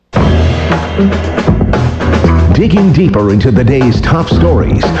Digging deeper into the day's top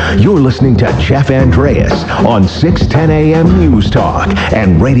stories, you're listening to Jeff Andreas on 610 AM News Talk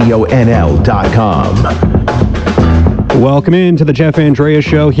and RadioNL.com. Welcome in to the Jeff Andreas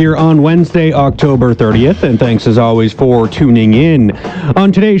Show here on Wednesday, October 30th, and thanks as always for tuning in.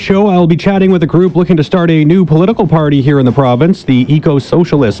 On today's show, I'll be chatting with a group looking to start a new political party here in the province. The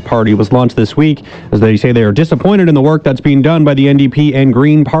Eco-Socialist Party was launched this week, as they say they are disappointed in the work that's being done by the NDP and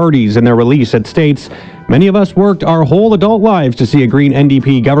Green parties. In their release, it states, "Many of us worked our whole adult lives to see a Green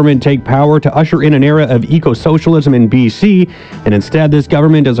NDP government take power to usher in an era of eco-socialism in BC, and instead this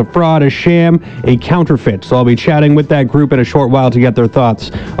government is a fraud, a sham, a counterfeit." So I'll be chatting with that group in a short while to get their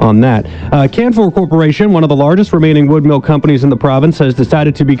thoughts on that. Canfor Corporation, one of the largest remaining wood mill companies in the province, has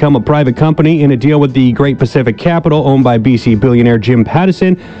decided to become a private company in a deal with the Great Pacific Capital, owned by BC billionaire Jim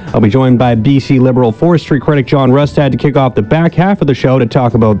Pattison. I'll be joined by BC Liberal forestry critic John Rustad to kick off the back half of the show to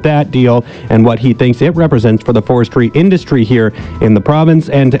talk about that deal and what he thinks it represents for the forestry industry here in the province.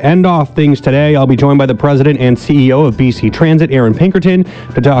 And to end off things today, I'll be joined by the president and CEO of BC Transit, Aaron Pinkerton,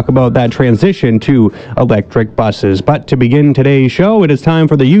 to talk about that transition to electric buses. But to begin today's show, it is time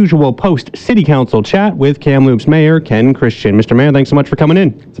for the usual post-City Council chat with Kamloops Mayor Ken Christian. Mr. Mayor, thanks so much for coming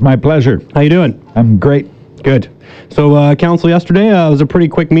in. It's my pleasure. How you doing? I'm great. Good. So council yesterday was a pretty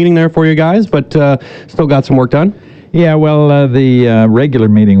quick meeting there for you guys, but still got some work done. Yeah, well, the regular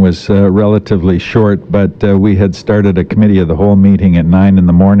meeting was relatively short, but we had started a committee of the whole meeting at 9 in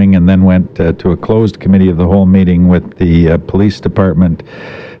the morning and then went to a closed committee of the whole meeting with the police department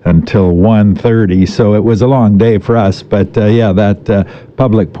until 1:30, so it was a long day for us. But yeah, that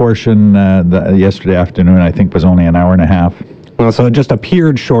public portion yesterday afternoon, I think, was only an hour and a half. So it just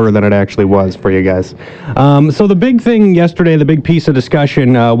appeared shorter than it actually was for you guys. So the big thing yesterday, the big piece of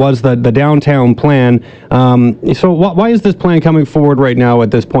discussion was the downtown plan. So why is this plan coming forward right now at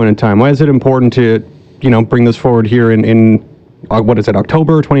this point in time? Why is it important to, bring this forward here in what is it,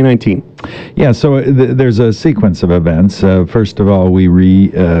 October 2019? Yeah, so there's a sequence of events. First of all, we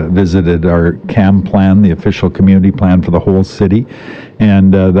revisited our CAM plan, the official community plan for the whole city,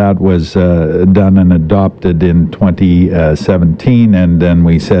 and that was done and adopted in 2017, and then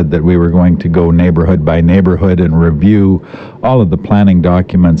we said that we were going to go neighborhood by neighborhood and review all of the planning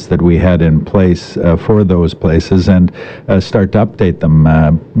documents that we had in place for those places and start to update them,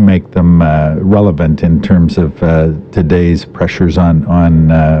 make them relevant in terms of today's pressures on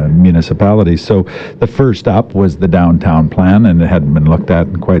municipalities. So the first up was the downtown plan, and it hadn't been looked at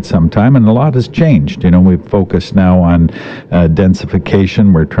in quite some time, and a lot has changed. We've focused now on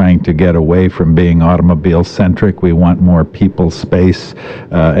densification. We're trying to get away from being automobile-centric. We want more people space,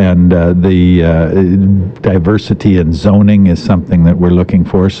 and the diversity in zoning is something that we're looking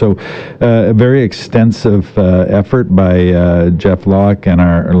for. So a very extensive effort by Jeff Locke and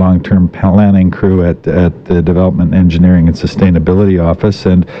our long-term planning crew at the Development, Engineering and Sustainability Office,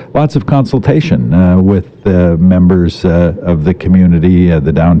 and lots of consultation with members of the community,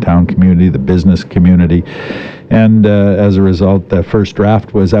 the downtown community, the business community. And as a result, the first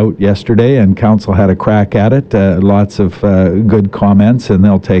draft was out yesterday, and council had a crack at it. Lots of good comments, and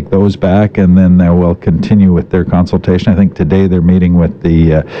they'll take those back, and then they will continue with their consultation. I think today they're meeting with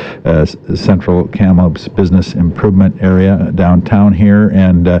the Central Kamloops Business Improvement Area downtown here,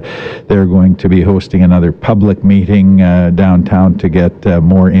 and they're going to be hosting another public meeting downtown to get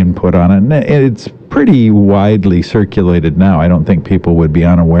more input on it. And it's pretty widely circulated now. I don't think people would be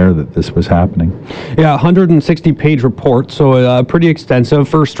unaware that this was happening. Yeah, 160-page report, so pretty extensive.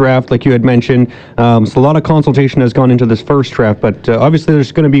 First draft, like you had mentioned. So a lot of consultation has gone into this first draft, but obviously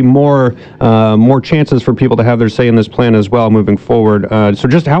there's going to be more chances for people to have their say in this plan as well moving forward. So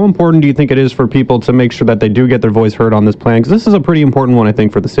just how important do you think it is for people to make sure that they do get their voice heard on this plan? Because this is a pretty important one, I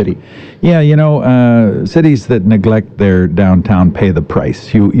think, for the city. Yeah, cities that neglect their downtown pay the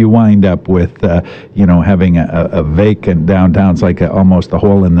price. You wind up with having a vacant downtown. It's like almost a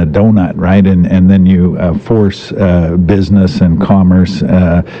hole in the donut, right? And then you force business and commerce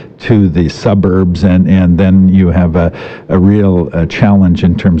to the suburbs, and then you have a real challenge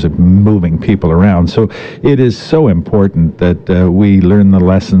in terms of moving people around. So it is so important that we learn the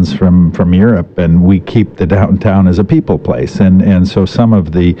lessons from Europe, and we keep the downtown as a people place. And so some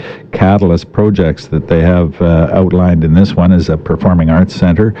of the catalyst projects that they have outlined in this one is a performing arts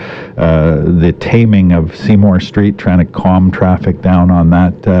center, the taming of Seymour Street, trying to calm traffic down on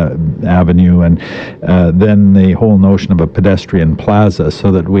that avenue, and then the whole notion of a pedestrian plaza,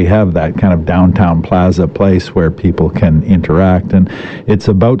 so that we have that kind of downtown plaza place where people can interact. And it's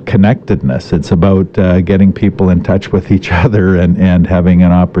about connectedness. It's about getting people in touch with each other and having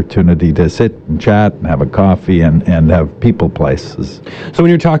an opportunity to sit and chat and have a coffee and have people places. So when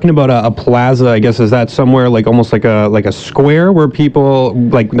you're talking about a plaza, I guess, is that somewhere like almost like a square where people,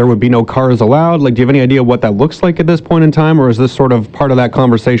 like, there would be no cars allowed? Like, do you have any idea what that looks like at this point in time, or is this sort of part of that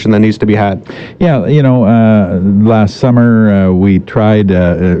conversation that needs to be had? Yeah, last summer we tried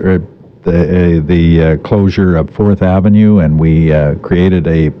the closure of 4th Avenue, and we created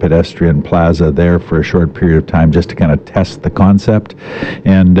a pedestrian plaza there for a short period of time just to kind of test the concept,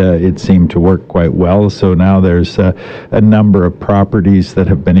 and it seemed to work quite well. So now there's a number of properties that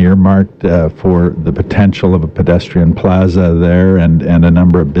have been earmarked for the potential of a pedestrian plaza there, and a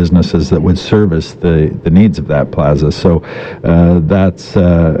number of businesses that would service the needs of that plaza. So that's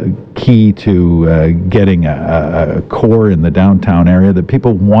key to getting a core in the downtown area that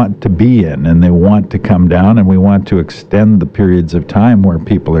people want to be in, and they want to come down, and we want to extend the periods of time where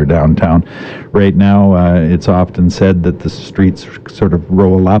people are downtown. Right now, it's often said that the streets sort of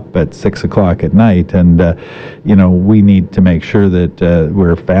roll up at 6 o'clock at night, and we need to make sure that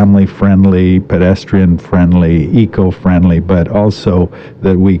we're family-friendly, pedestrian-friendly, eco-friendly, but also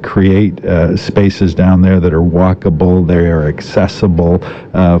that we create spaces down there that are walkable, they are accessible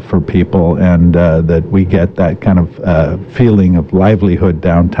for people, and that we get that kind of feeling of livelihood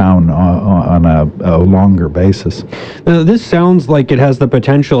downtown on a longer basis. This sounds like it has the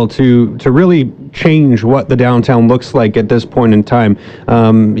potential to really change what the downtown looks like at this point in time.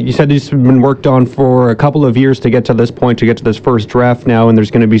 You said it's been worked on for a couple of years to get to this point, to get to this first draft now, and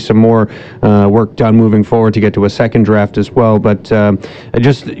there's going to be some more work done moving forward to get to a second draft as well. But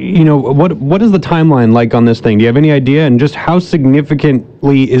just, what is the timeline like on this thing? Do you have any idea? And just how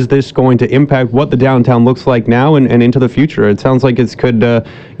significantly is this going to impact what the downtown looks like now and into the future? It sounds like it could,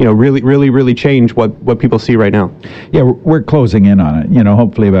 really change what people see right now. Yeah, we're closing in on it.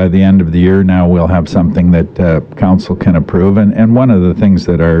 Hopefully by the end of the year now we'll have something that council can approve. And one of the things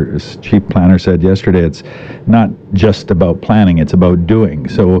that our chief planner said yesterday, it's not just about planning, it's about doing.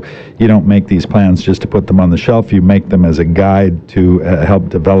 So you don't make these plans just to put them on the shelf. You make them as a guide to help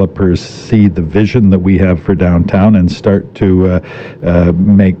developers see the vision that we have for downtown and start to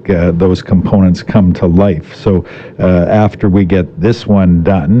make those components come to life. So after we get this one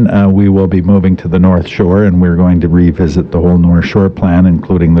done, we will be moving to the North Shore, and we're going to revisit the whole North Shore plan,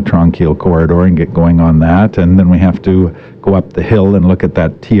 including the Tronquil corridor, and get going on that. And then we have to go up the hill and look at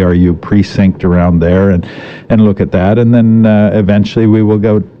that TRU precinct around there and look at that. And then eventually we will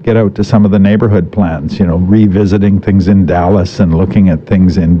get out to some of the neighborhood plans, revisiting things in Dallas and looking at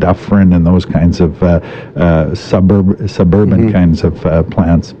things in Dufferin and those kinds of suburban kinds of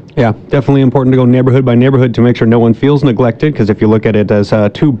plans. Yeah, definitely important to go neighborhood by neighborhood to make sure no one feels neglected, because if you look at it as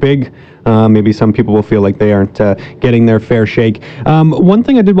too big, maybe some people will feel like they aren't getting their fair shake. One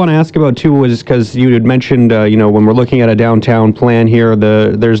thing I did want to ask about too was, because you had mentioned, when we're looking at a downtown plan here,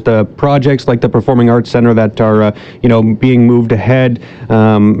 there's the projects like the Performing Arts Center that are, being moved ahead,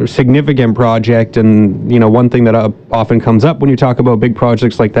 significant project, and, one thing that often comes up when you talk about big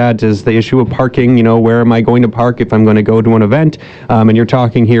projects like that is the issue of parking. Where am I going to park if I'm going to go to an event? And you're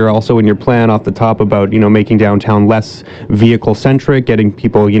talking here also in your plan off the top about, making downtown less vehicle-centric, getting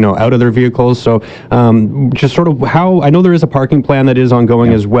people, out of their vehicles. So just sort of how, I know there is a parking plan that is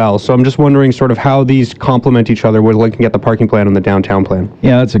ongoing as well, so I'm just wondering sort of how these complement each other. We're looking at the parking plan and the downtown plan.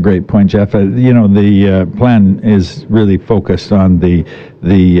 Yeah, that's a great point, Jeff. The plan is really focused on the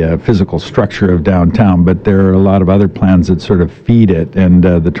physical structure of downtown, but there are a lot of other plans that sort of feed it, and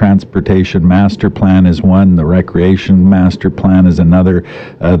the transportation master plan is one, the recreation master plan is another,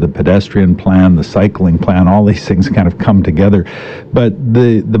 the pedestrian plan, the cycling plan, all these things kind of come together. But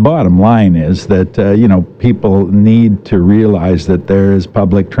the bottom line is that people need to realize that there is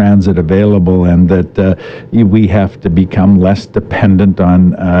public transit available, and that we have to become less dependent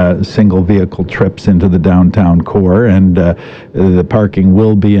on single vehicle trips into the downtown core, and the parking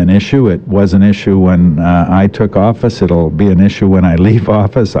will be an issue. It was an issue when I took office. It'll be an issue when I leave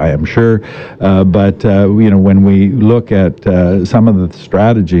office, I am sure. But when we look at some of the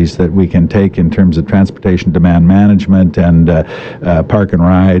strategies that we can take in terms of transportation demand management and park and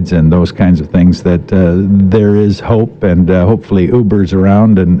rides and those kinds of things, that there is hope, and hopefully Uber's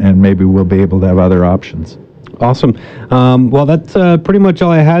around, and maybe we'll be able to have other options. Awesome. Well, that's pretty much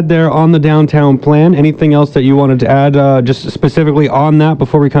all I had there on the downtown plan. Anything else that you wanted to add just specifically on that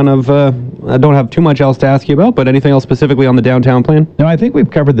before we kind of, I don't have too much else to ask you about, but anything else specifically on the downtown plan? No, I think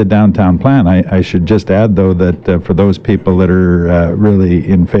we've covered the downtown plan. I should just add, though, that for those people that are really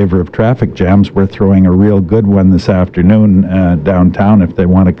in favor of traffic jams, we're throwing a real good one this afternoon downtown if they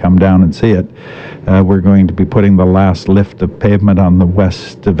want to come down and see it. We're going to be putting the last lift of pavement on the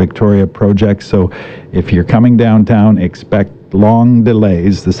West Victoria project, so if you're coming downtown, expect long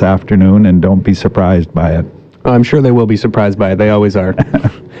delays this afternoon and don't be surprised by it. I'm sure they will be surprised by it. They always are.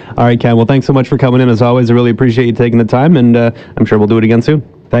 All right, Ken. Well, thanks so much for coming in. As always, I really appreciate you taking the time, and I'm sure we'll do it again soon.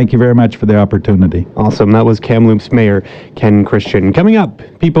 Thank you very much for the opportunity. Awesome. That was Kamloops Mayor Ken Christian. Coming up,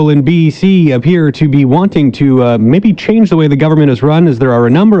 people in BC appear to be wanting to maybe change the way the government is run, as there are a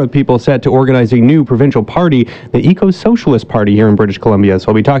number of people set to organize a new provincial party, the Eco-Socialist Party here in British Columbia. So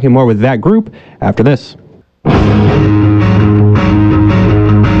I'll be talking more with that group after this.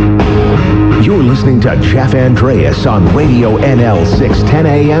 You're listening to Jeff Andreas on Radio NL 610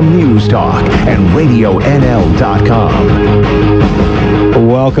 AM News Talk and RadioNL.com.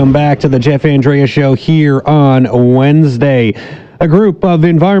 Welcome back to the Jeff Andreas Show here on Wednesday. A group of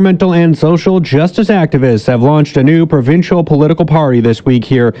environmental and social justice activists have launched a new provincial political party this week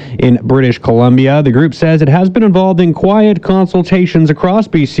here in British Columbia. The group says it has been involved in quiet consultations across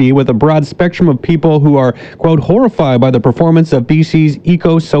BC with a broad spectrum of people who are, quote, horrified by the performance of BC's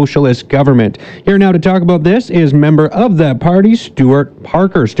eco-socialist government. Here now to talk about this is member of that party, Stuart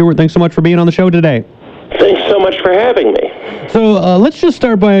Parker. Stuart, thanks so much for being on the show today. Thanks so much for having me. So let's just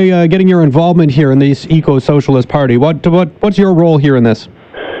start by getting your involvement here in this Eco-Socialist Party. What's your role here in this?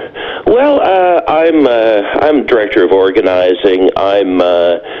 Well, I'm director of organizing.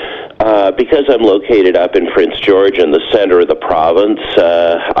 Because I'm located up in Prince George in the center of the province,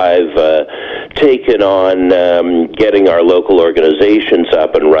 I've taken on getting our local organizations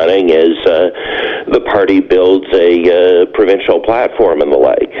up and running as the party builds a provincial platform and the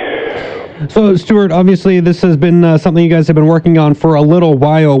like. So, Stuart, obviously this has been something you guys have been working on for a little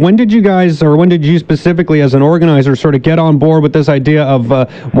while. When did you specifically as an organizer sort of get on board with this idea of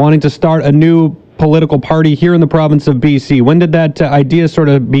wanting to start a new political party here in the province of BC? When did that idea sort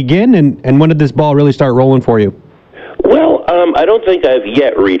of begin, and when did this ball really start rolling for you? Well, I don't think I've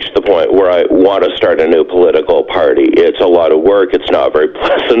yet reached the point where I want to start a new political party. It's a lot of work. It's not very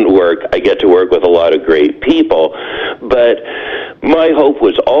pleasant work. I get to work with a lot of great people. But my hope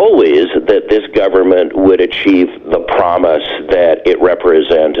was always that this government would achieve the promise that it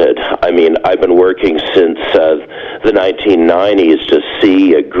represented. I mean, I've been working since the 1990s to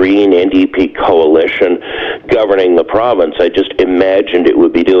see a Green NDP coalition governing the province. I just imagined it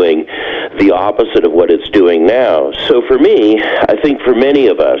would be doing the opposite of what it's doing now. So for me, I think for many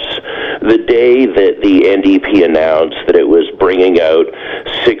of us, the day that the NDP announced that it was bringing out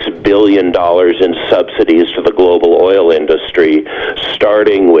 $6 billion in subsidies to the global oil industry,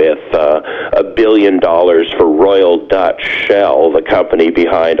 starting with $1 billion for Royal Dutch Shell, the company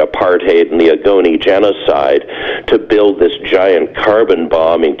behind apartheid and the Ogoni genocide, to build this giant carbon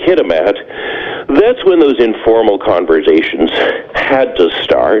bomb in Kitimat, that's when those informal conversations had to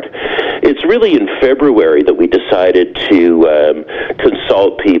start. It's really in February that we decided to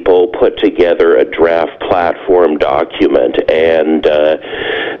consult people, put together a draft platform document, and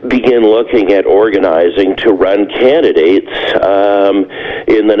begin looking at organizing to run candidates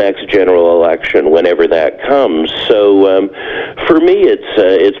in the next general election, whenever that comes. So for me,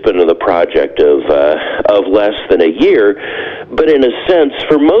 it's been the project of less than a year, but in a sense,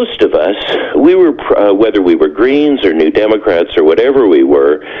 for most of us, we were whether we were Greens or New Democrats or whatever we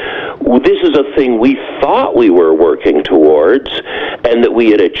were, this is a thing we thought we were working towards and that we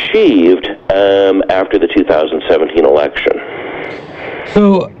had achieved after the 2017 election.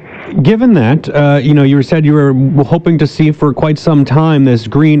 So, given that, you said you were hoping to see for quite some time this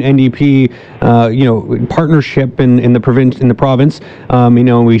Green NDP, partnership in the province.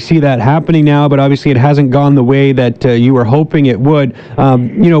 We see that happening now, but obviously it hasn't gone the way that you were hoping it would.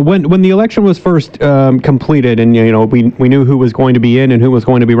 When the election was first completed, and we knew who was going to be in and who was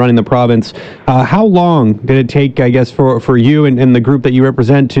going to be running the province. How long did it take, I guess, for you and the group that you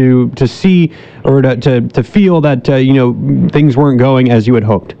represent to see or to feel that things weren't going as you had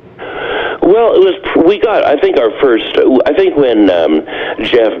hoped? Well, I think when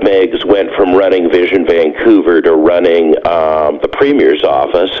Jeff Meggs went from running Vision Vancouver to running the Premier's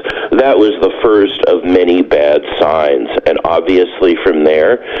office, that was the first of many bad signs. And obviously from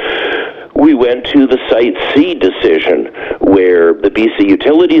there, we went to the Site C decision, where the BC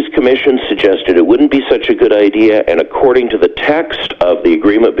Utilities Commission suggested it wouldn't be such a good idea, and according to the text of the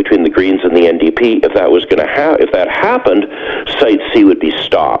agreement between the Greens and the NDP, if that happened, Site C would be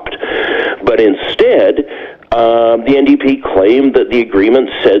stopped. But instead, the NDP claimed that the agreement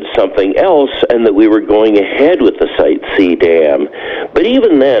said something else and that we were going ahead with the Site C dam. But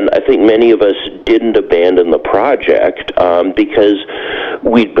even then, I think many of us didn't abandon the project because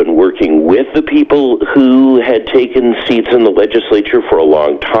we'd been working with the people who had taken seats in the legislature for a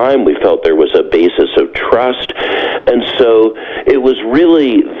long time. We felt there was a basis of trust. And so it was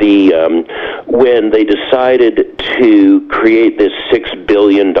really when they decided to create this $6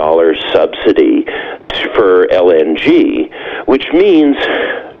 billion subsidy for LNG, which means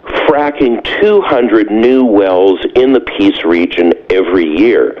fracking 200 new wells in the Peace region every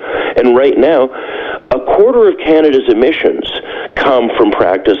year. And right now, a quarter of Canada's emissions come from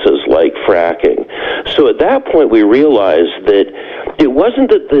practices like fracking. So at that point, we realized that it wasn't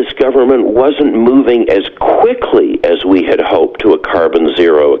that this government wasn't moving as quickly as we had hoped to a carbon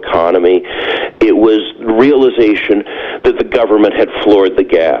zero economy. It was the realization that the government had floored the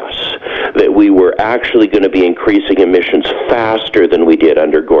gas, that we were actually going to be increasing emissions faster than we did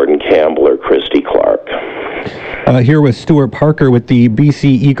under Gordon Campbell or Christy Clark. Here with Stuart Parker with the BC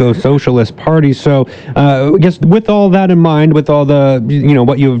Eco-Socialist Party. So I guess with all that in mind, with all the,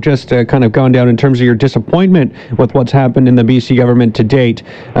 what you've just kind of gone down in terms of your disappointment with what's happened in the BC government to date,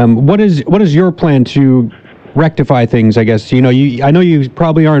 what is your plan to rectify things, I guess? I know you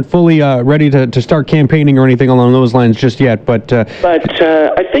probably aren't fully ready to start campaigning or anything along those lines just yet, but I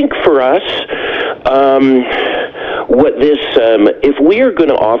think for us, if we are going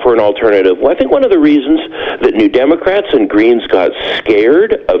to offer an alternative, well, I think one of the reasons that New Democrats and Greens got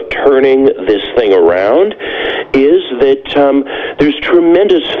scared of turning this thing around is that there's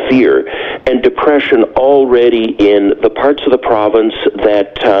tremendous fear and depression already in the parts of the province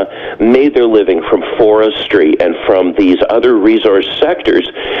that made their living from forestry and from these other resource sectors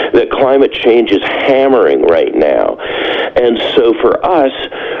that climate change is hammering right now. And so for us,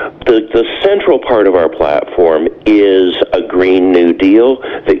 the central part of our platform is a Green New Deal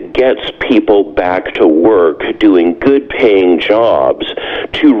that gets people back to work doing good paying jobs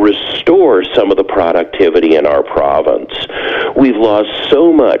to restore some of the productivity in our province. We've lost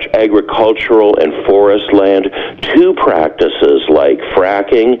so much agricultural and forest land to practices like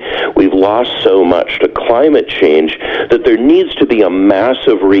fracking. We've lost so much to climate change that there needs to be a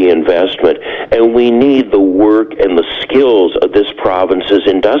massive reinvestment, and we need the work and the skills of this province's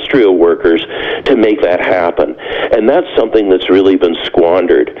industrial workers to make that happen. And that's something that's really been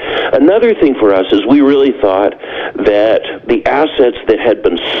squandered. Another thing for us is we really thought that the assets that had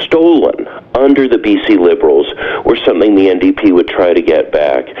been stolen under the BC Liberals were something the NDP would try to get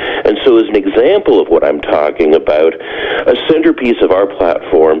back. And so as an example of what I'm talking about, a centerpiece of our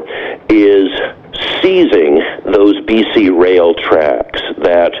platform is seizing those BC rail tracks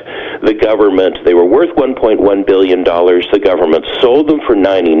that the government, they were worth $1.1 billion. The government sold them for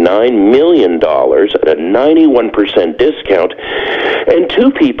 $99 million at a 91% discount. And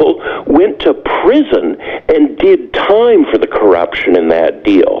two people went to prison and did time for the corruption in that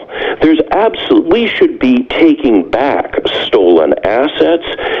deal. We should be taking back stolen assets,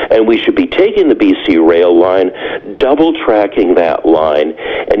 and we should be taking the BC rail line, double tracking that line,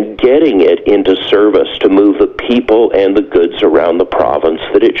 and getting it into service to move the people and the goods around the province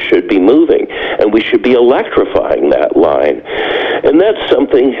that it should be moving. And we should be electrifying that line. And that's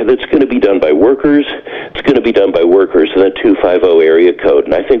something that's going to be done by workers. It's going to be done by workers in the 250 area code.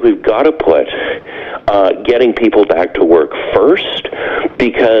 And I think we've got to put getting people back to work first,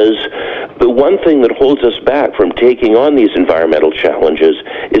 because the one thing that holds us back from taking on these environmental challenges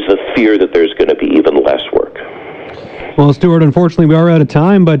is the fear that there's going to be even less work. Well, Stuart, unfortunately, we are out of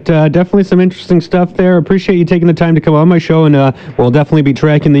time, but definitely some interesting stuff there. Appreciate you taking the time to come on my show, and we'll definitely be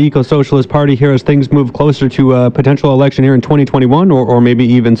tracking the Eco-Socialist Party here as things move closer to a potential election here in 2021 or maybe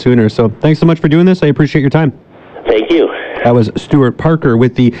even sooner. So thanks so much for doing this. I appreciate your time. Thank you. That was Stuart Parker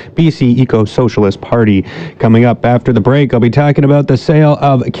with the BC Eco-Socialist Party. Coming up after the break, I'll be talking about the sale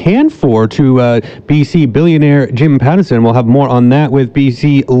of Canfor to BC billionaire Jim Pattison. We'll have more on that with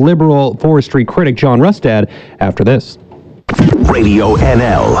BC Liberal forestry critic John Rustad after this. Radio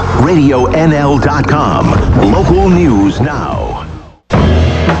NL, RadioNL.com. Local news now.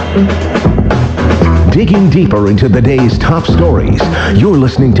 Digging deeper into the day's top stories, you're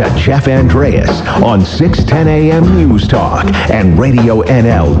listening to Jeff Andreas on 610 AM News Talk and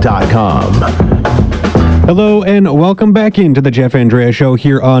RadioNL.com. Hello and welcome back into the Jeff Andreas Show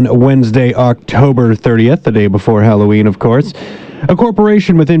here on Wednesday, October 30th, the day before Halloween, of course. A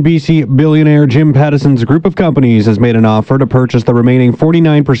corporation within BC billionaire Jim Pattison's group of companies has made an offer to purchase the remaining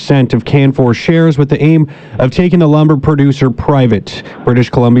 49% of Canfor shares with the aim of taking the lumber producer private.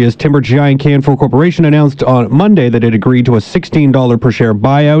 British Columbia's timber giant Canfor Corporation announced on Monday that it agreed to a $16 per share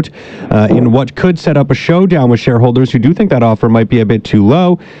buyout in what could set up a showdown with shareholders who do think that offer might be a bit too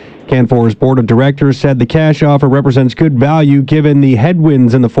low. Canfor's board of directors said the cash offer represents good value given the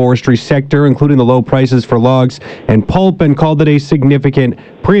headwinds in the forestry sector, including the low prices for logs and pulp, and called it a significant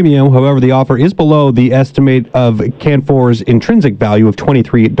premium. However, the offer is below the estimate of Canfor's intrinsic value of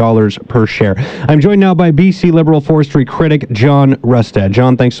 $23 per share. I'm joined now by BC Liberal forestry critic John Rustad.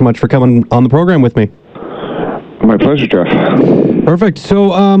 John, thanks so much for coming on the program with me. My pleasure, Jeff. Perfect. So,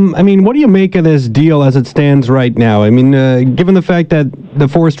 what do you make of this deal as it stands right now? Given the fact that the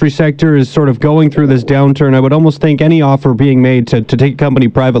forestry sector is sort of going through this downturn, I would almost think any offer being made to take a company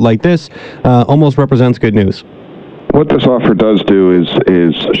private like this almost represents good news. What this offer does do is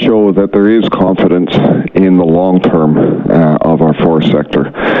show that there is confidence in the long term of our forest sector.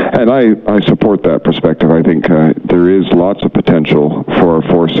 And I support that perspective. I think there is lots of potential for our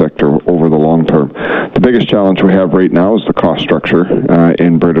forest sector over the long term. The biggest challenge we have right now is the cost structure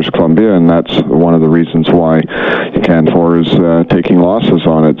in British Columbia, and that's one of the reasons why Canfor is taking losses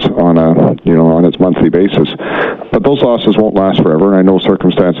on its monthly basis. But those losses won't last forever. I know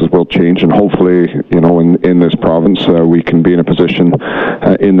circumstances will change, and hopefully, in this province, we can be in a position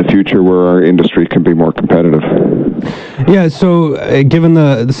in the future where our industry can be more competitive. Yeah, so given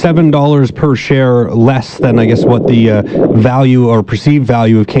the $7 per share less than, I guess, what the value or perceived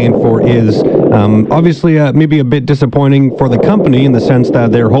value of Canfor is, obviously maybe a bit disappointing for the company in the sense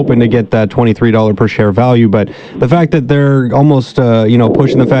that they're hoping to get that $23 per share value, but the fact that they're almost,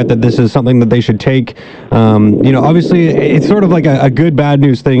 pushing the fact that this is something that they should take, obviously it's sort of like a good bad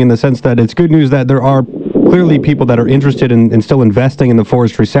news thing in the sense that it's good news that there are clearly people that are interested in still investing in the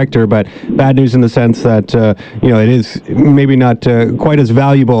forestry sector, but bad news in the sense that it is maybe not quite as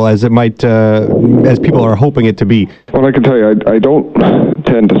valuable as it might as people are hoping it to be. Well, I can tell you, I don't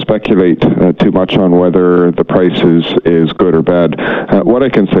tend to speculate too much on whether the price is good or bad. What I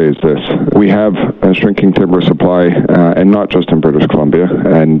can say is this: we have a shrinking timber supply, and not just in British Columbia,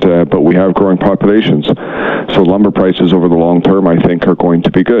 but we have growing populations. So lumber prices over the long term, I think, are going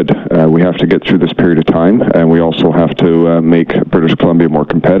to be good. We have to get through this period of time, and we also have to make British Columbia more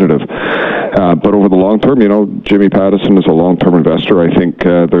competitive. But over the long term, Jimmy Pattison is a long-term investor. I think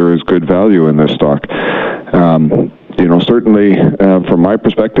there is good value in this stock. Certainly, from my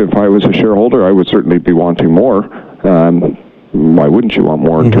perspective, if I was a shareholder, I would certainly be wanting more. Why wouldn't you want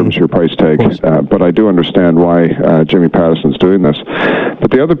more in terms of your price tag? But I do understand why Jimmy Pattison's doing this.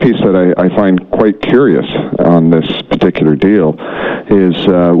 But the other piece that I find quite curious on this particular deal is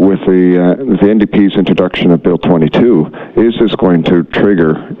with the NDP's introduction of Bill 22, is this going to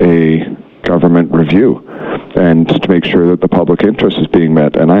trigger a government review and to make sure that the public interest is being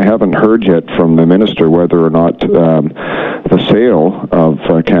met? And I haven't heard yet from the minister whether or not the sale of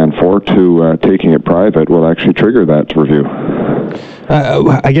Canfor to taking it private will actually trigger that review.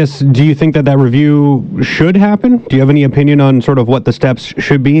 I guess, do you think that review should happen? Do you have any opinion on sort of what the steps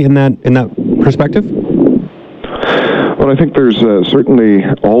should be in that perspective? Well, I think there's certainly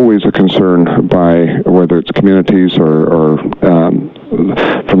always a concern by whether it's communities or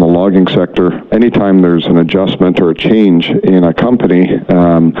from the logging sector. Anytime there's an adjustment or a change in a company,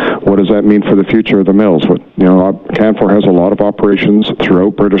 what does that mean for the future of the mills? Canfor has a lot of operations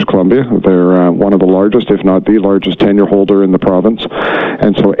throughout British Columbia. They're one of the largest, if not the largest, tenure holder in the province.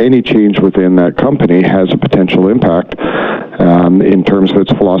 And so any change within that company has a potential impact in terms of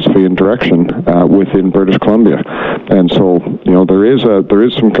its philosophy and direction within British Columbia. And so, there is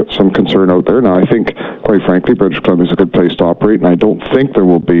some concern out there. Now, I think, quite frankly, British Columbia is a good place to operate, and I don't think there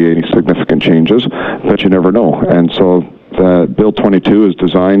will be any significant changes, but you never know. And so Bill 22 is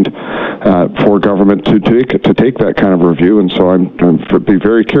designed for government to take that kind of review, and so I'd be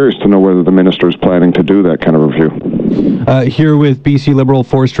very curious to know whether the minister is planning to do that kind of review. Here with BC Liberal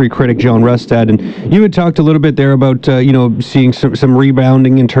forestry critic John Rustad, and you had talked a little bit there about seeing some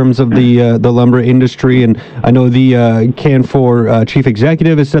rebounding in terms of the lumber industry, and I know the Canfor chief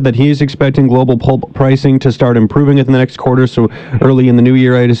executive has said that he is expecting global pulp pricing to start improving in the next quarter, so early in the new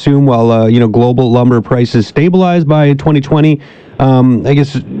year, I'd assume, while global lumber prices stabilize by 2020. I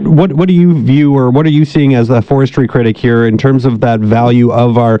guess, what do you view, or what are you seeing as a forestry critic here in terms of that value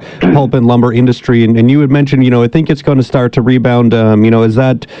of our pulp and lumber industry? And you had mentioned, I think it's going to start to rebound. Is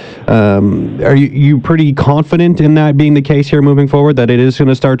that, are you pretty confident in that being the case here moving forward, that it is going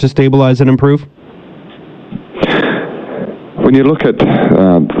to start to stabilize and improve? Well, when you look at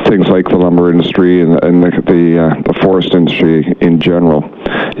things like the lumber industry and the forest industry in general,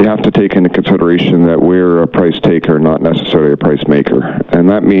 you have to take into consideration that we're a price taker, not necessarily a price maker, and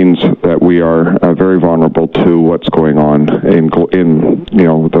that means that we are very vulnerable to what's going on in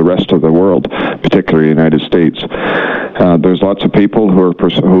the rest of the world, particularly the United States. There's lots of people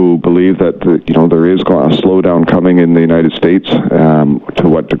who believe that there is a slowdown coming in the United States. To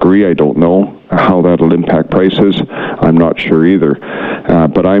what degree, I don't know. How that'll impact prices, I'm not sure either.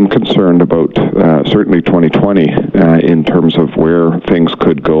 But I'm concerned about certainly 2020 in terms of where things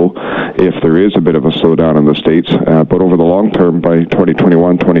could go if there is a bit of a slowdown in the States. But over the long term, by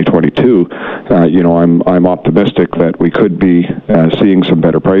 2021, 2022, I'm optimistic that we could be seeing some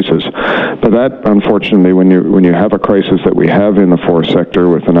better prices. But that, unfortunately, when you have a crisis that we have in the forest sector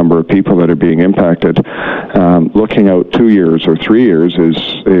with the number of people that are being impacted, looking out 2 years or 3 years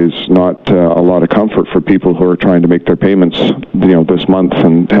is not a lot of comfort for people who are trying to make their payments, this month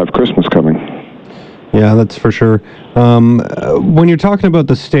and have Christmas coming. Yeah, that's for sure. When you're talking about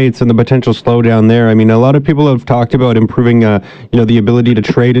the States and the potential slowdown there, I mean, a lot of people have talked about improving, the ability to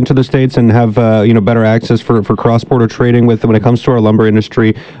trade into the States and have, better access for cross-border trading when it comes to our lumber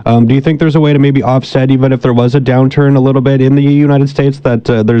industry. Do you think there's a way to maybe offset, even if there was a downturn a little bit in the United States, that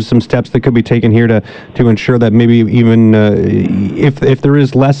there's some steps that could be taken here to ensure that maybe even if there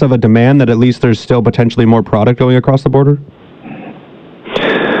is less of a demand, that at least there's still potentially more product going across the border?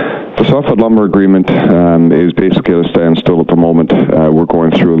 The softwood lumber agreement is basically at a standstill at the moment. We're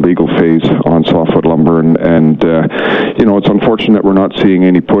going through a legal phase on softwood lumber, and it's unfortunate we're not seeing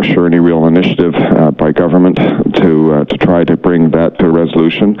any push or any real initiative by government to try to bring that to a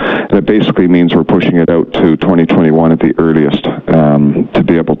resolution. That basically means we're pushing it out to 2021 at the earliest to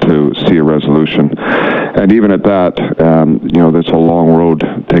be able to see a resolution. And even at that, there's a long road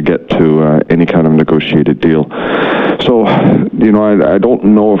to get to any kind of negotiated deal. So, I don't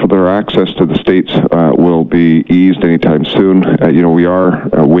know if their access to the States will be eased anytime soon. We are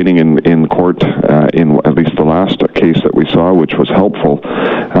winning in court in at least the last case that we saw, which was helpful,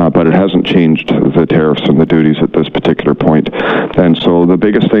 but it hasn't changed the tariffs and the duties at this particular point. And so the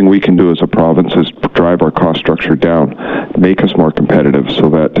biggest thing we can do as a province is drive our cost structure down, make us more competitive so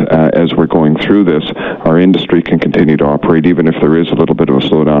that as we're going through this, our industry can continue to operate, even if there is a little bit of a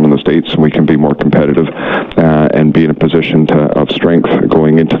slowdown in the States, we can be more competitive and be in a position of strength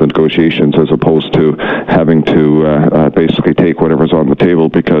going into the negotiations, as opposed to having to basically take whatever's on the table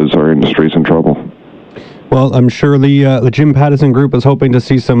because our industry's in trouble. Well, I'm sure the Jim Pattison Group is hoping to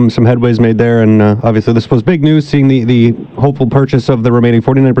see some headways made there, and obviously this was big news, seeing the hopeful purchase of the remaining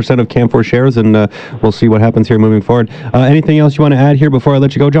 49% of Canfor shares, and we'll see what happens here moving forward. Anything else you want to add here before I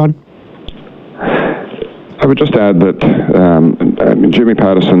let you go, John? I would just add that Jimmy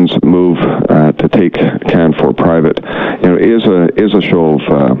Pattison's move to take Canfor private, is a show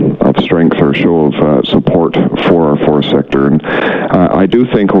of strength or a show of support for our forest sector. And I do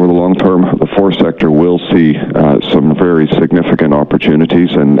think over the long term, the forest sector will see some very significant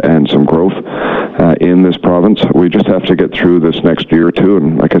opportunities and some growth in this province. We just have to get through this next year or two.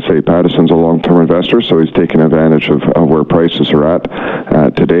 And like I say, Pattison's a long-term investor, so he's taking advantage of where prices are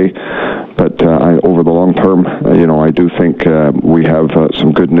at today. But over the long term, I do think we have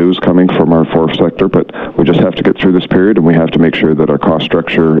some good news coming from our forest sector, but we just have to get through this period, and we have to make sure that our cost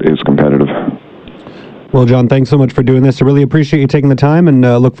structure is competitive. Well, John, thanks so much for doing this. I really appreciate you taking the time, and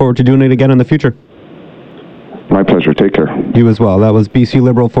look forward to doing it again in the future. My pleasure. Take care. You as well. That was BC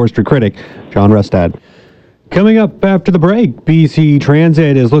Liberal forestry critic John Rustad. Coming up after the break, BC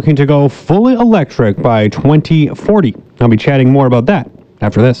Transit is looking to go fully electric by 2040. I'll be chatting more about that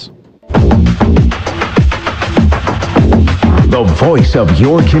after this. The voice of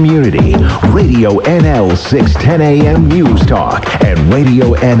your community. Radio NL 610 AM News Talk and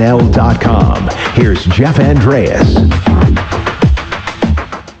RadioNL.com. Here's Jeff Andreas.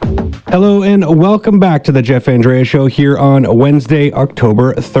 Hello and welcome back to the Jeff Andreas Show here on Wednesday,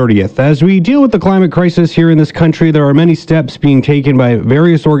 October 30th. As we deal with the climate crisis here in this country, there are many steps being taken by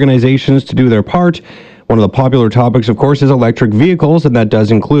various organizations to do their part. One of the popular topics, of course, is electric vehicles, and that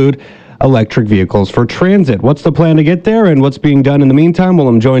does include electric vehicles for transit. What's the plan to get there, and what's being done in the meantime? Well,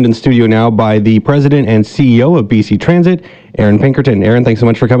 I'm joined in studio now by the president and CEO of BC Transit, Erin Pinkerton. Erin, thanks so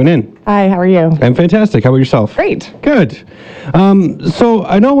much for coming in. Hi, how are you? I'm fantastic. How about yourself? Great. Good. So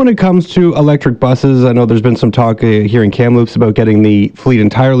I know when it comes to electric buses, I know there's been some talk here in Kamloops about getting the fleet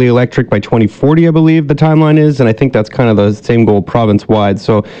entirely electric by 2040, I believe the timeline is, and I think that's kind of the same goal province-wide.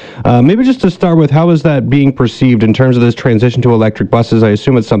 So maybe just to start with, how is that being perceived in terms of this transition to electric buses? I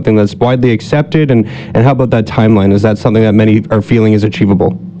assume it's something that's widely accepted, and how about that timeline? Is that something that many are feeling is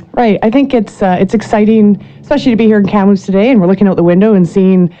achievable? Right. I think it's exciting, especially to be here in Kamloops today, and we're looking out the window and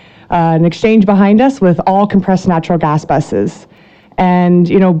seeing an exchange behind us with all compressed natural gas buses. And,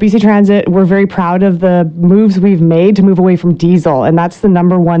 BC Transit, we're very proud of the moves we've made to move away from diesel. And that's the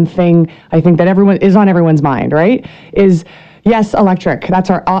number one thing I think that is on everyone's mind, right? Is, yes, electric. That's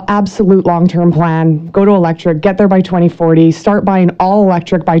our absolute long-term plan. Go to electric, get there by 2040, start buying all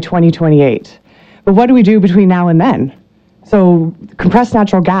electric by 2028. But what do we do between now and then? So compressed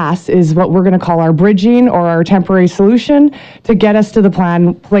natural gas is what we're going to call our bridging or our temporary solution to get us to the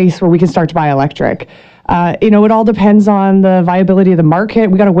place where we can start to buy electric. It all depends on the viability of the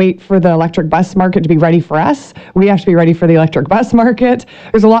market. We got to wait for the electric bus market to be ready for us. We have to be ready for the electric bus market.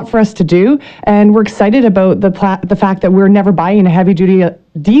 There's a lot for us to do, and we're excited about the fact that we're never buying a heavy-duty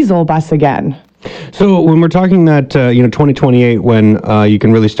diesel bus again. So when we're talking that 2028, when you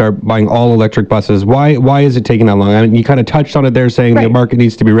can really start buying all electric buses, why is it taking that long? I mean, you kind of touched on it there, saying the market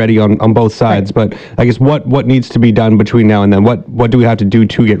needs to be ready on both sides. But I guess what needs to be done between now and then? What do we have to do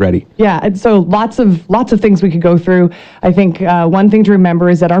to get ready? Yeah, and so lots of things we could go through. I think one thing to remember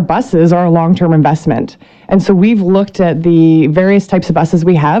is that our buses are a long-term investment. And so we've looked at the various types of buses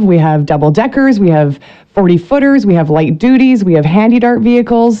we have. We have double-deckers, we have 40-footers, we have light duties, we have handy-dart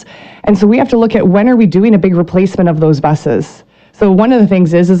vehicles. And so we have to look at when are we doing a big replacement of those buses. So one of the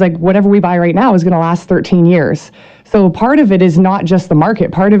things is like whatever we buy right now is going to last 13 years. So part of it is not just the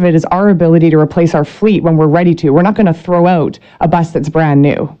market. Part of it is our ability to replace our fleet when we're ready to. We're not going to throw out a bus that's brand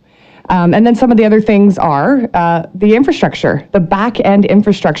new. And then some of the other things are the infrastructure, the back-end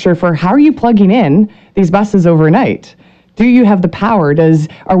infrastructure for how are you plugging in these buses overnight? Do you have the power?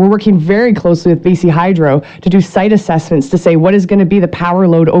 Are we working very closely with BC Hydro to do site assessments to say what is going to be the power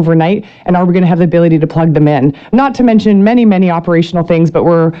load overnight, and are we going to have the ability to plug them in? Not to mention many, many operational things, but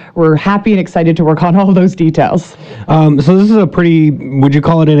we're happy and excited to work on all of those details. So this is a pretty, would you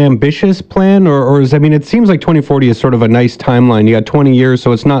call it an ambitious plan, or it seems like 2040 is sort of a nice timeline. You got 20 years,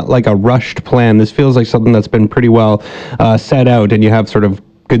 so it's not like a rushed plan. This feels like something that's been pretty well set out, and you have sort of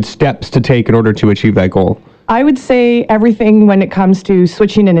good steps to take in order to achieve that goal. I would say everything when it comes to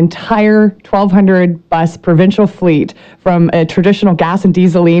switching an entire 1,200 bus provincial fleet from a traditional gas and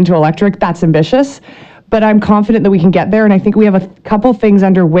dieseline to electric, that's ambitious. But I'm confident that we can get there, and I think we have a couple things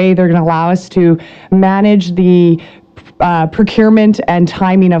underway that are going to allow us to manage the procurement and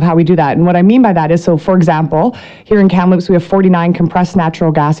timing of how we do that. And what I mean by that is, so for example, here in Kamloops, we have 49 compressed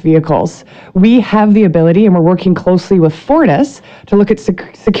natural gas vehicles. We have the ability, and we're working closely with Fortis to look at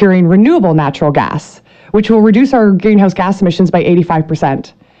securing renewable natural gas, which will reduce our greenhouse gas emissions by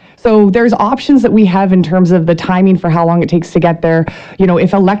 85%. So there's options that we have in terms of the timing for how long it takes to get there.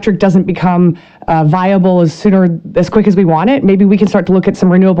 If electric doesn't become viable as quick as we want it, maybe we can start to look at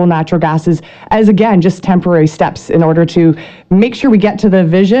some renewable natural gases as, again, just temporary steps in order to make sure we get to the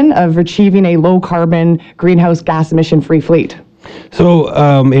vision of achieving a low carbon greenhouse gas emission free fleet. So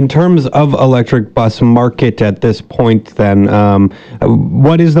in terms of electric bus market at this point, then,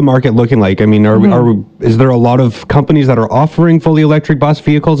 what is the market looking like? I mean, is there a lot of companies that are offering fully electric bus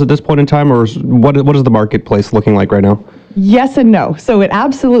vehicles at this point in time, or what is the marketplace looking like right now? Yes and no. So it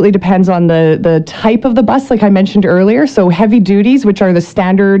absolutely depends on the type of the bus, like I mentioned earlier. So heavy duties, which are the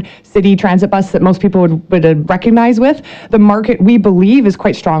standard city transit bus that most people would recognize with, the market, we believe, is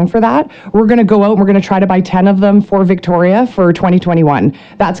quite strong for that. We're going to go out and we're going to try to buy 10 of them for Victoria for 2021.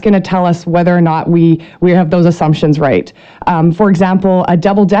 That's going to tell us whether or not we have those assumptions right. For example, a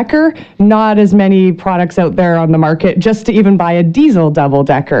double-decker, not as many products out there on the market just to even buy a diesel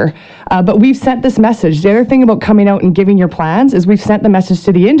double-decker. But we've sent this message. The other thing about coming out and giving your plans is we've sent the message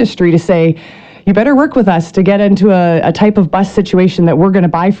to the industry to say, you better work with us to get into a type of bus situation that we're going to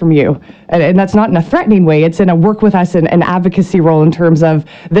buy from you. And that's not in a threatening way. It's in a work with us and an advocacy role in terms of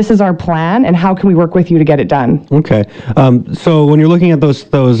this is our plan and how can we work with you to get it done. Okay. So when you're looking at those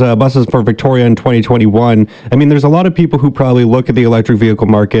buses for Victoria in 2021, there's a lot of people who probably look at the electric vehicle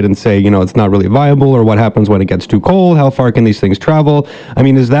market and say, it's not really viable, or what happens when it gets too cold? How far can these things travel?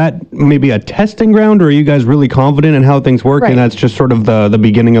 Is that maybe a testing ground, or are you guys really confident in how things work, and that's just sort of the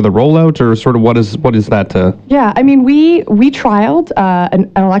beginning of the rollout, or sort of what is that? Yeah, we trialed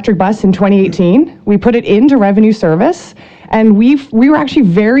an electric bus in 2018. We put it into revenue service, and we were actually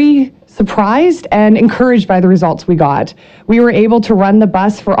very surprised and encouraged by the results we got. We were able to run the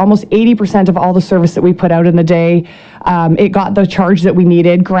bus for almost 80% of all the service that we put out in the day. It got the charge that we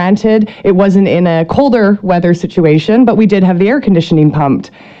needed. Granted, it wasn't in a colder weather situation, but we did have the air conditioning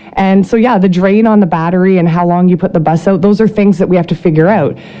pumped. And so, the drain on the battery and how long you put the bus out, those are things that we have to figure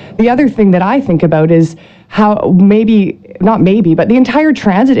out. The other thing that I think about is how but the entire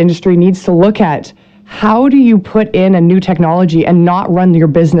transit industry needs to look at how do you put in a new technology and not run your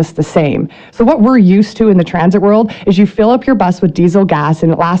business the same? So what we're used to in the transit world is you fill up your bus with diesel gas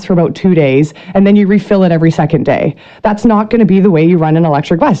and it lasts for about 2 days, and then you refill it every second day. That's not going to be the way you run an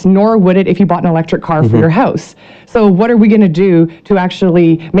electric bus, nor would it if you bought an electric car for your house. So what are we going to do to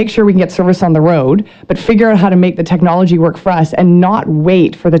actually make sure we can get service on the road, but figure out how to make the technology work for us and not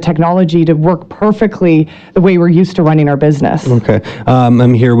wait for the technology to work perfectly the way we're used to running our business? Okay.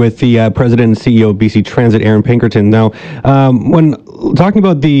 I'm here with the President and CEO of BC Transit, Aaron Pinkerton. Now, when talking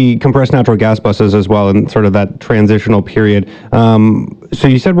about the compressed natural gas buses as well and sort of that transitional period, so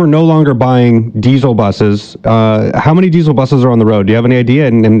you said we're no longer buying diesel buses. How many diesel buses are on the road? Do you have any idea?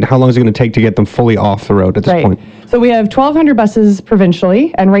 And how long is it going to take to get them fully off the road at this point? So we have 1,200 buses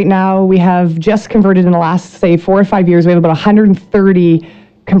provincially, and right now we have just converted in the last, say, 4 or 5 years, we have about 130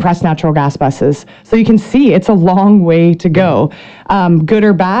 compressed natural gas buses. So you can see it's a long way to go. Good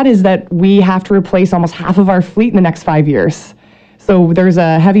or bad is that we have to replace almost half of our fleet in the next 5 years. So there's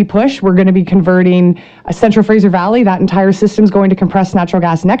a heavy push. We're going to be converting Central Fraser Valley. That entire system's going to compressed natural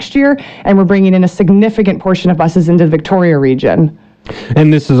gas next year, and we're bringing in a significant portion of buses into the Victoria region.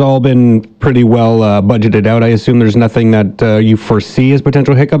 And this has all been pretty well budgeted out. I assume there's nothing that you foresee as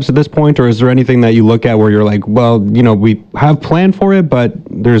potential hiccups at this point, or is there anything that you look at where you're like, well, you know, we have planned for it, but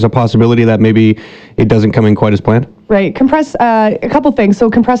there's a possibility that maybe it doesn't come in quite as planned? Right. A couple things. So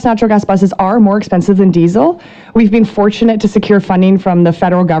compressed natural gas buses are more expensive than diesel. We've been fortunate to secure funding from the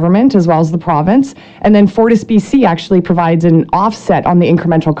federal government as well as the province. And then Fortis BC actually provides an offset on the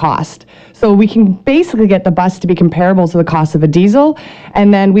incremental cost. So we can basically get the bus to be comparable to the cost of a diesel.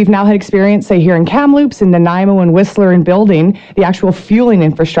 And then we've now had experience, say, here in Kamloops, in Nanaimo and Whistler, in building the actual fueling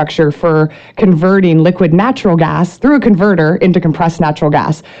infrastructure for converting liquid natural gas through a converter into compressed natural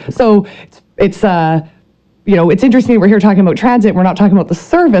gas. So it's interesting we're here talking about transit. We're not talking about the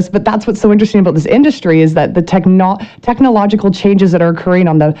service, but that's what's so interesting about this industry is that the technological changes that are occurring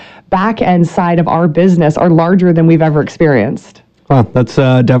on the back end side of our business are larger than we've ever experienced. Wow, that's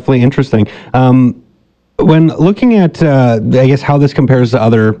definitely interesting. When looking at, I guess, how this compares to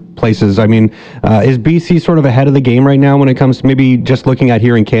other places, I mean, is BC sort of ahead of the game right now when it comes to maybe just looking at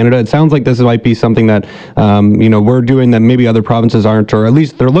here in Canada? It sounds like this might be something that, we're doing that maybe other provinces aren't, or at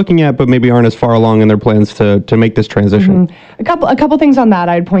least they're looking at, but maybe aren't as far along in their plans to make this transition. Mm-hmm. A couple things on that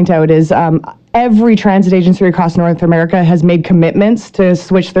I'd point out is every transit agency across North America has made commitments to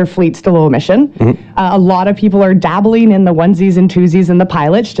switch their fleets to low emission. Mm-hmm. A lot of people are dabbling in the onesies and twosies and the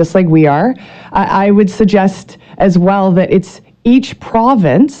pilots, just like we are. I would suggest as well that it's each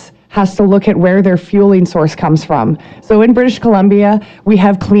province has to look at where their fueling source comes from. So in British Columbia, we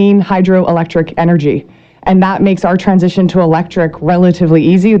have clean hydroelectric energy. And that makes our transition to electric relatively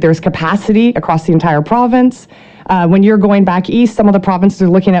easy. There's capacity across the entire province. When you're going back east, some of the provinces are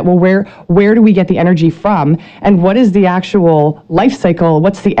looking at, well, where do we get the energy from? And what is the actual life cycle?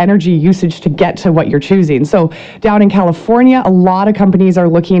 What's the energy usage to get to what you're choosing? So down in California, a lot of companies are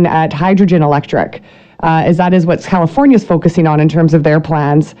looking at hydrogen electric, as that is what California's focusing on in terms of their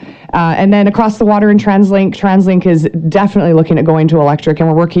plans. And then across the water in TransLink is definitely looking at going to electric, and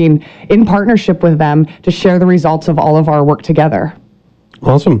we're working in partnership with them to share the results of all of our work together.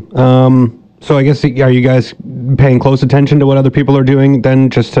 Awesome. So I guess, are you guys paying close attention to what other people are doing then,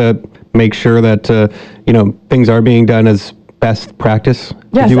 just to make sure that, things are being done as best practice?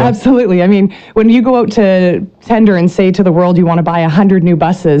 Yes, absolutely. I mean, when you go out to tender and say to the world you want to buy 100 new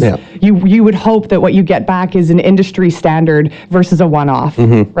buses, you would hope that what you get back is an industry standard versus a one-off,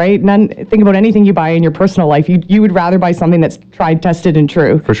 right? Think about anything you buy in your personal life. You would rather buy something that's tried, tested, and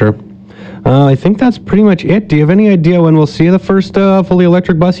true. For sure. I think that's pretty much it. Do you have any idea when we'll see the first fully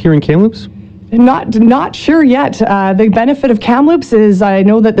electric bus here in Kamloops? Not sure yet. The benefit of Kamloops is I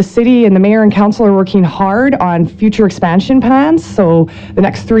know that the city and the mayor and council are working hard on future expansion plans. So the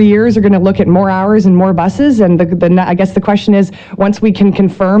next 3 years are going to look at more hours and more buses. And I guess the question is, once we can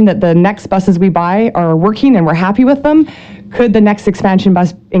confirm that the next buses we buy are working and we're happy with them, could the next expansion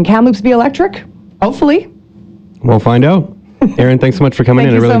bus in Kamloops be electric? Hopefully. We'll find out. Aaron, thanks so much for coming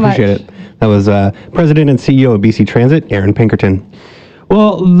in. I really appreciate it. That was President and CEO of BC Transit, Aaron Pinkerton.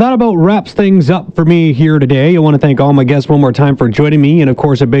 Well, that about wraps things up for me here today. I want to thank all my guests one more time for joining me, and of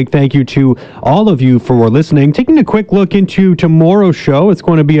course a big thank you to all of you for listening. Taking a quick look into tomorrow's show, it's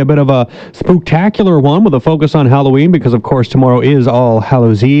going to be a bit of a spooktacular one with a focus on Halloween, because of course tomorrow is All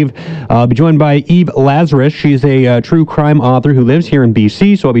Hallows Eve. I'll be joined by Eve Lazarus. She's a true crime author who lives here in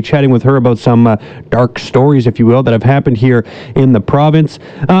BC, so I'll be chatting with her about some dark stories, if you will, that have happened here in the province.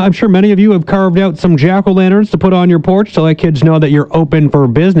 I'm sure many of you have carved out some jack-o'-lanterns to put on your porch to let kids know that you're open open for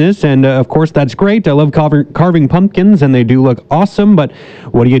business, and of course that's great. I love carving pumpkins, and they do look awesome, but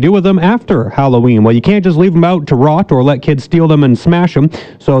what do you do with them after Halloween? Well, you can't just leave them out to rot or let kids steal them and smash them.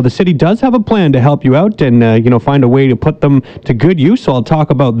 So the city does have a plan to help you out and find a way to put them to good use. So I'll talk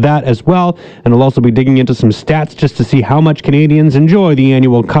about that as well, and I'll also be digging into some stats just to see how much Canadians enjoy the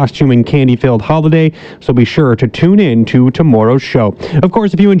annual costume and candy-filled holiday. So be sure to tune in to tomorrow's show. Of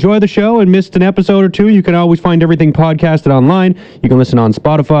course, if you enjoy the show and missed an episode or two, you can always find everything podcasted online. You can listen on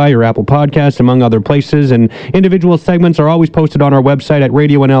Spotify or Apple Podcasts, among other places, and individual segments are always posted on our website at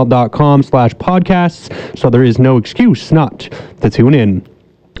radionl.com/podcasts, so there is no excuse not to tune in.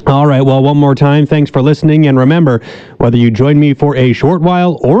 All right, well, one more time, thanks for listening, and remember, whether you join me for a short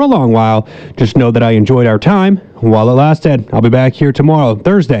while or a long while, just know that I enjoyed our time while it lasted. I'll be back here tomorrow,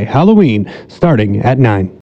 Thursday, Halloween, starting at 9.